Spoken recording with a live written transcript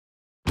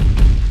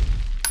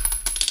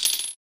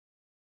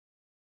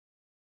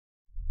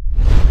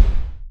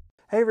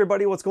Hey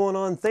everybody, what's going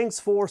on? Thanks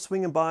for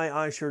swinging by.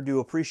 I sure do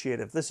appreciate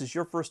it. If this is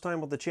your first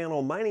time with the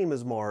channel, my name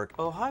is Mark.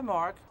 Oh, hi,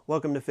 Mark.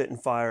 Welcome to Fit and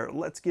Fire.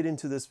 Let's get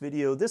into this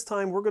video. This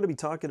time we're going to be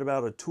talking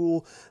about a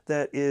tool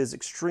that is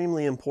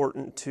extremely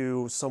important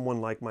to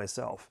someone like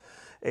myself.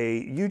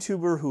 A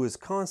YouTuber who is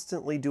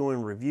constantly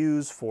doing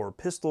reviews for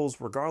pistols,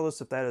 regardless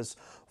if that is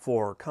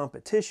for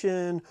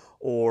competition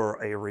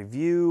or a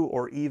review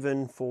or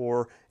even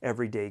for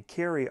everyday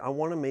carry. I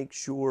want to make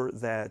sure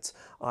that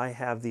I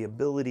have the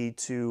ability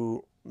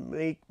to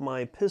make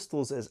my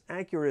pistols as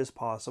accurate as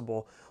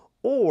possible,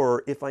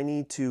 or if I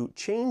need to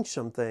change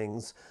some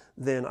things,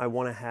 then I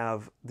want to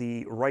have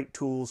the right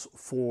tools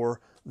for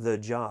the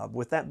job.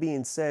 With that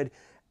being said,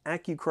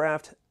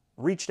 Accucraft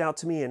reached out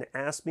to me and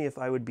asked me if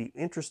I would be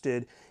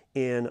interested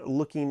in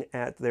looking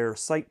at their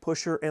Sight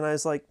Pusher, and I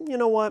was like, you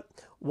know what,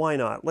 why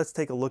not? Let's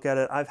take a look at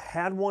it. I've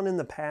had one in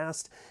the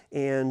past,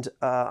 and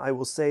I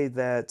will say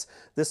that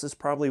this is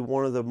probably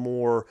one of the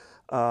more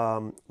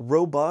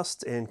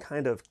robust and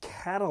kind of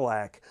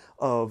Cadillac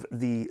of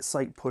the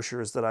Sight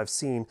Pushers that I've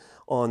seen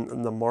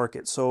on the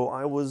market. So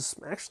I was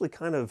actually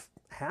kind of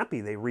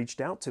happy they reached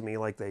out to me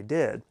like they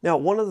did. Now,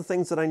 one of the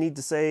things that I need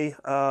to say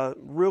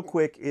real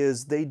quick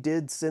is they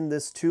did send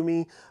this to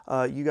me.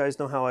 You guys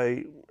know how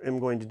I am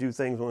going to do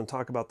things. I'm going to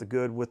talk about the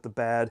good with the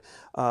bad.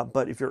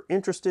 But if you're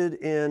interested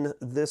in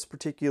this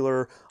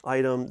particular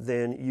item,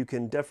 then you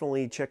can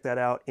definitely check that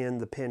out in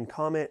the pinned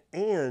comment,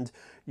 and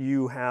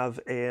you have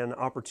an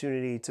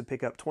opportunity to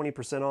pick up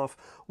 20% off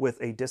with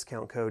a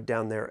discount code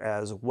down there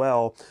as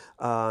well,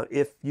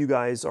 if you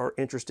guys are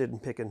interested in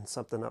picking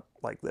something up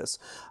like this.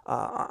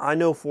 I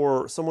know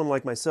for someone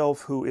like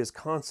myself who is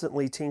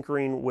constantly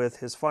tinkering with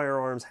his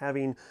firearms,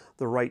 having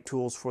the right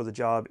tools for the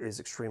job is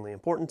extremely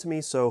important to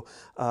me. So,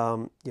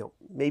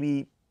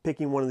 maybe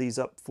picking one of these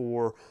up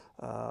for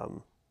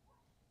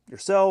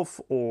yourself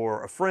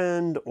or a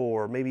friend,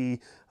 or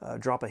maybe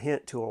drop a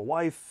hint to a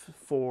wife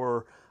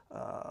for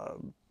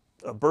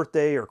a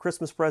birthday or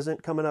Christmas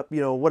present coming up,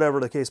 whatever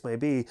the case may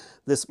be,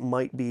 this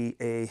might be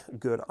a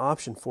good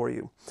option for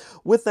you.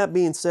 With that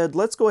being said,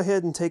 let's go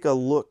ahead and take a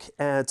look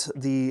at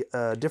the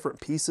different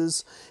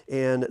pieces.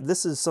 And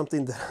this is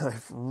something that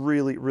I've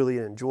really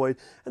enjoyed.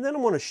 And then I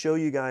want to show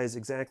you guys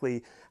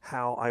exactly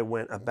how I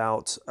went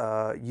about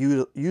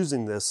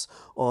using this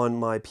on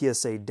my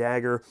PSA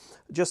dagger,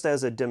 just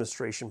as a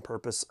demonstration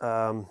purpose.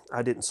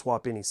 I didn't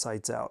swap any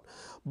sights out.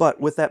 But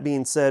with that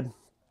being said,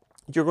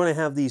 you're going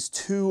to have these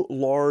two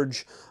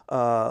large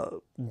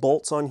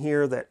bolts on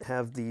here that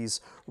have these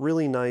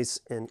really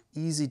nice and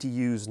easy to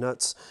use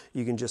nuts.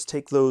 You can just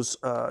take those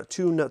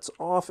two nuts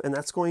off, and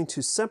that's going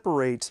to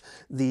separate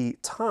the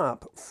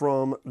top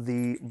from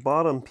the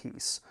bottom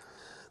piece.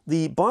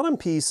 The bottom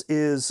piece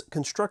is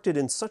constructed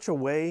in such a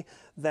way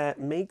that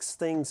makes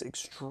things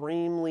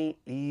extremely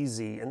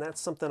easy, and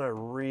that's something I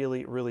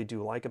really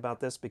do like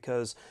about this,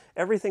 because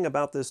everything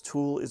about this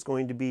tool is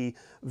going to be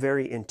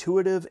very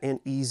intuitive and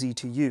easy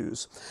to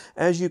use.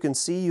 As you can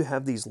see, you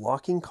have these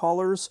locking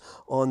collars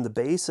on the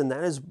base, and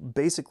that is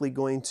basically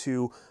going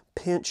to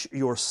pinch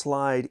your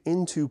slide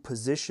into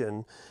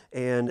position,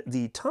 and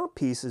the top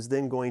piece is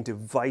then going to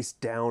vise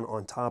down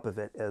on top of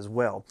it as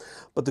well.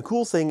 But the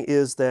cool thing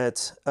is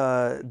that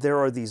there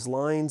are these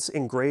lines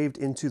engraved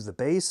into the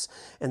base,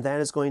 and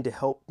that is going to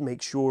help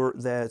make sure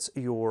that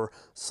your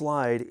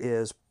slide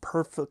is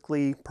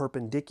perfectly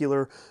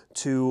perpendicular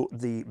to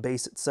the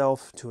base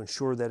itself, to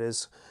ensure that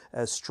is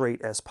as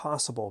straight as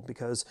possible.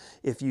 Because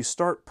if you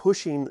start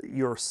pushing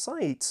your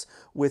sights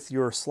with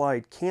your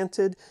slide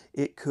canted,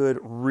 it could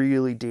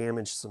really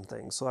damage some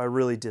things. So I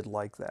really did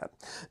like that.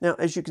 Now,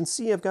 as you can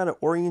see, I've got it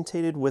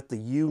orientated with the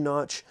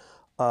U-notch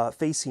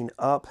facing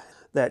up.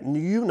 That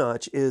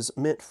U-notch is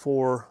meant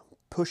for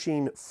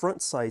pushing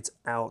front sights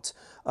out,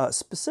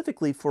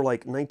 specifically for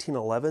like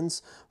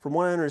 1911s. From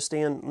what I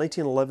understand,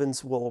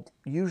 1911s will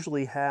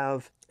usually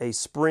have a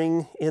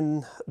spring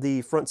in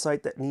the front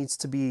sight that needs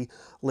to be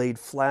laid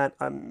flat.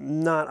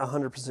 I'm not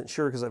 100%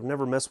 sure because I've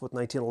never messed with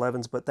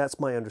 1911s, but that's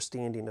my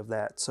understanding of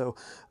that. So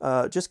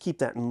just keep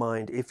that in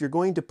mind. If you're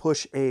going to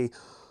push a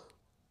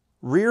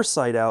rear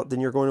sight out, then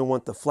you're going to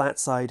want the flat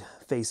side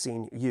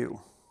facing you.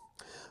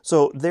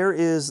 So there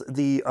is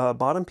the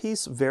bottom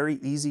piece, very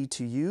easy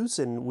to use,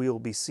 and we'll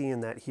be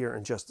seeing that here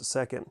in just a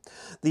second.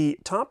 The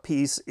top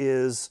piece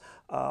is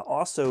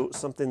also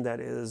something that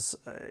is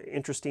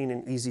interesting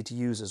and easy to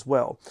use as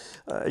well.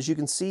 As you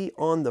can see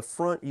on the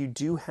front, you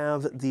do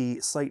have the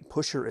Sight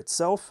Pusher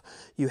itself.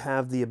 You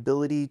have the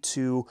ability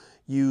to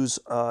use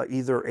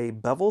either a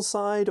bevel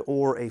side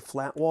or a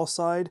flat wall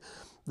side.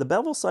 The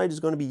bevel side is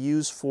going to be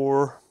used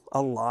for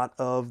a lot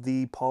of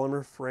the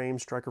polymer frame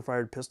striker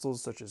fired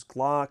pistols, such as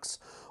Glocks,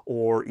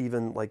 or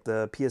even like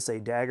the PSA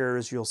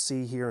daggers you'll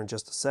see here in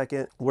just a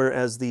second.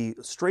 Whereas the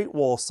straight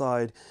wall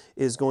side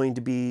is going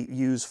to be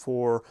used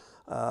for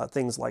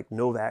things like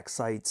Novak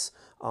sights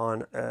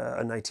on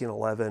a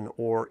 1911,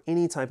 or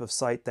any type of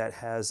sight that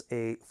has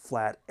a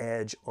flat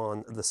edge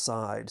on the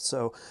side.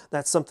 So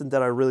that's something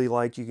that I really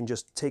like. You can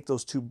just take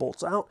those two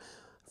bolts out,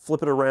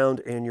 flip it around,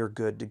 and you're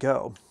good to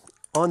go.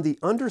 On the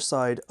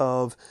underside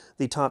of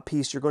the top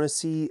piece, you're going to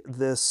see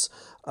this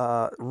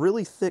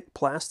really thick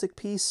plastic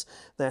piece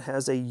that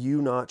has a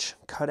U-notch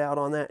cutout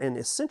on that, and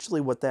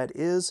essentially what that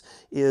is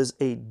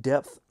a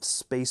depth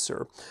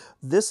spacer.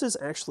 This is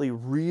actually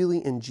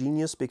really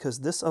ingenious because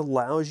this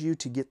allows you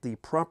to get the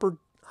proper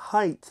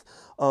height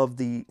of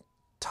the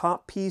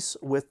top piece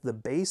with the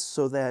base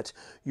so that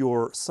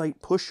your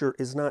sight pusher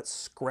is not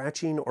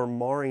scratching or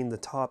marring the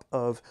top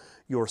of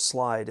your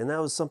slide. And that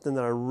was something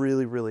that I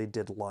really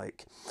did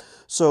like.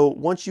 So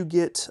once you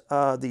get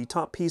the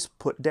top piece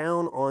put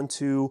down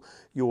onto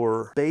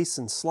your base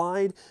and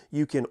slide,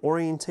 you can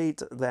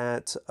orientate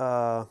that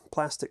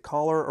plastic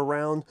collar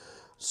around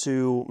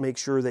to make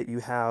sure that you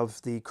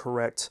have the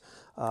correct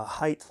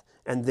height,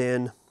 and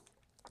then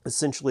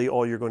essentially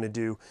all you're going to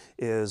do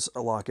is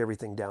lock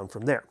everything down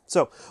from there.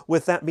 So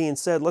with that being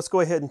said, let's go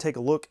ahead and take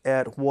a look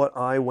at what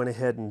I went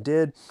ahead and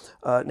did.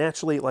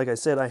 Naturally, like I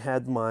said, I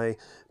had my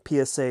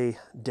PSA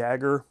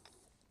dagger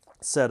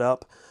set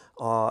up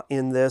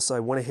in this.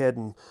 I went ahead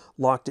and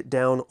locked it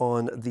down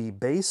on the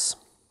base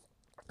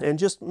and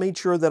just made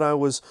sure that I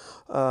was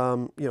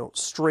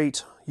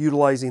straight,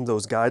 utilizing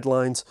those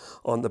guidelines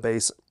on the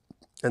base,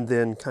 and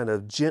then kind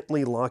of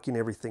gently locking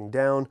everything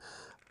down.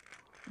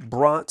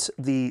 Brought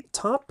the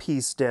top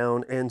piece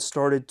down and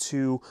started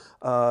to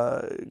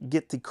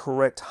get the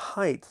correct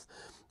height,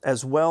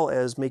 as well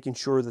as making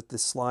sure that the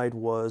slide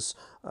was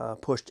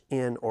pushed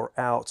in or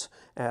out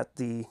at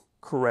the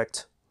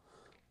correct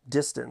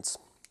distance.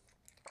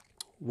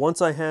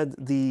 Once I had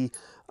the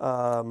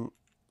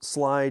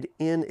slide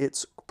in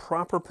its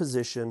proper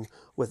position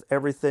with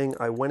everything,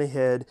 I went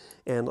ahead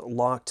and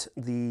locked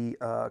the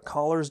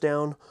collars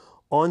down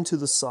onto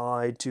the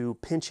side to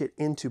pinch it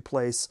into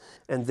place,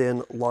 and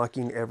then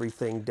locking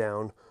everything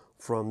down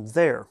from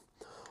there.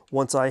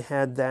 Once I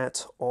had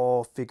that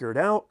all figured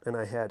out and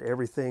I had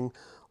everything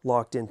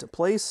locked into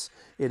place,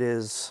 it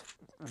is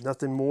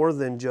nothing more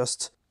than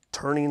just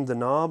turning the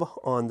knob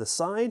on the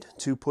side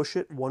to push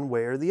it one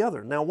way or the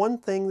other. Now, one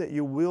thing that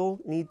you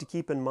will need to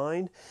keep in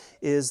mind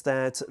is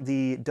that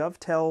the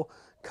dovetail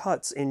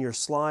cuts in your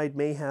slide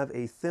may have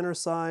a thinner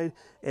side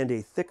and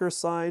a thicker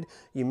side.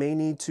 You may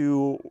need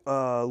to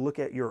look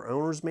at your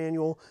owner's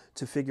manual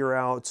to figure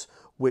out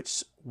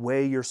which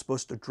way you're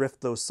supposed to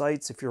drift those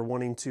sights, if you're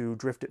wanting to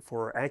drift it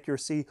for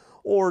accuracy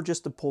or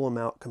just to pull them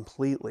out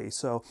completely.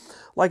 So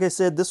like I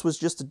said, this was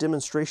just a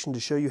demonstration to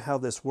show you how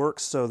this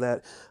works so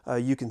that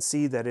you can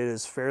see that it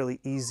is fairly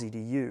easy to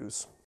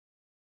use.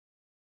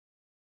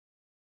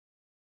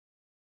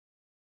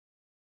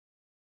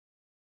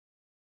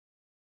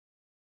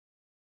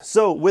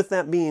 So with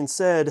that being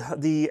said,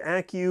 the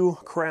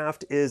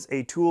Accucraft is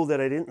a tool that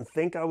I didn't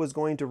think I was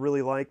going to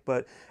really like,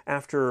 but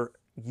after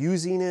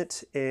using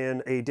it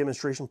in a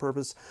demonstration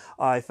purpose,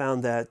 I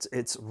found that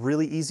it's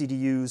really easy to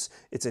use,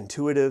 it's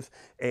intuitive,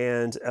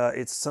 and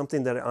it's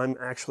something that I'm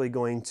actually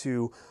going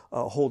to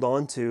hold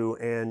on to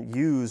and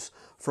use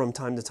from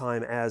time to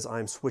time as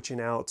I'm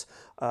switching out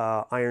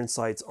iron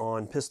sights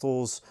on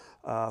pistols,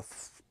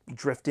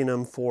 drifting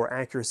them for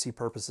accuracy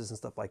purposes and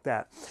stuff like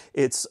that.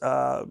 It's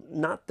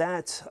not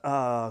that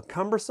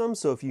cumbersome,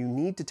 so if you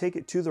need to take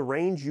it to the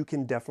range, you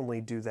can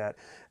definitely do that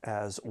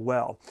as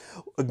well.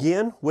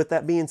 Again, with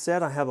that being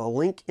said, I have a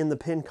link in the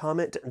pinned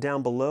comment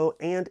down below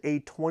and a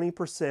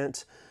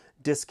 20%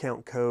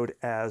 discount code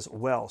as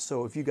well.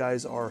 So if you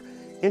guys are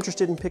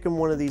interested in picking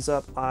one of these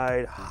up,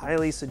 I'd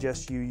highly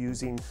suggest you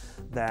using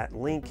that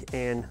link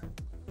and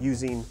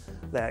using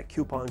that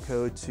coupon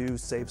code to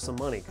save some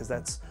money, because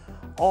that's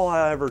all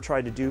I ever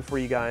tried to do for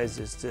you guys,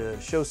 is to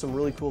show some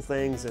really cool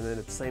things and then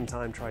at the same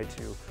time try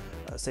to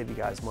save you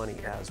guys money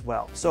as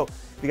well. So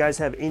if you guys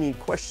have any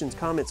questions,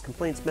 comments,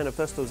 complaints,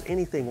 manifestos,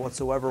 anything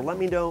whatsoever, let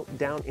me know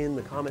down in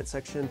the comment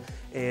section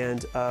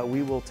and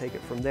we will take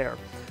it from there.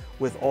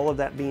 With all of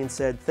that being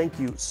said, thank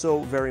you so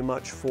very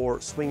much for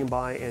swinging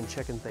by and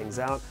checking things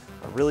out.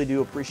 I really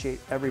do appreciate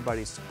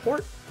everybody's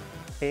support,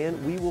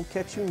 and we will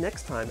catch you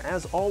next time.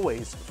 As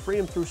always,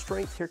 freedom through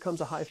strength. Here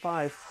comes a high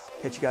five.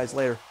 Catch you guys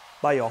later.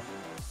 Bye, y'all.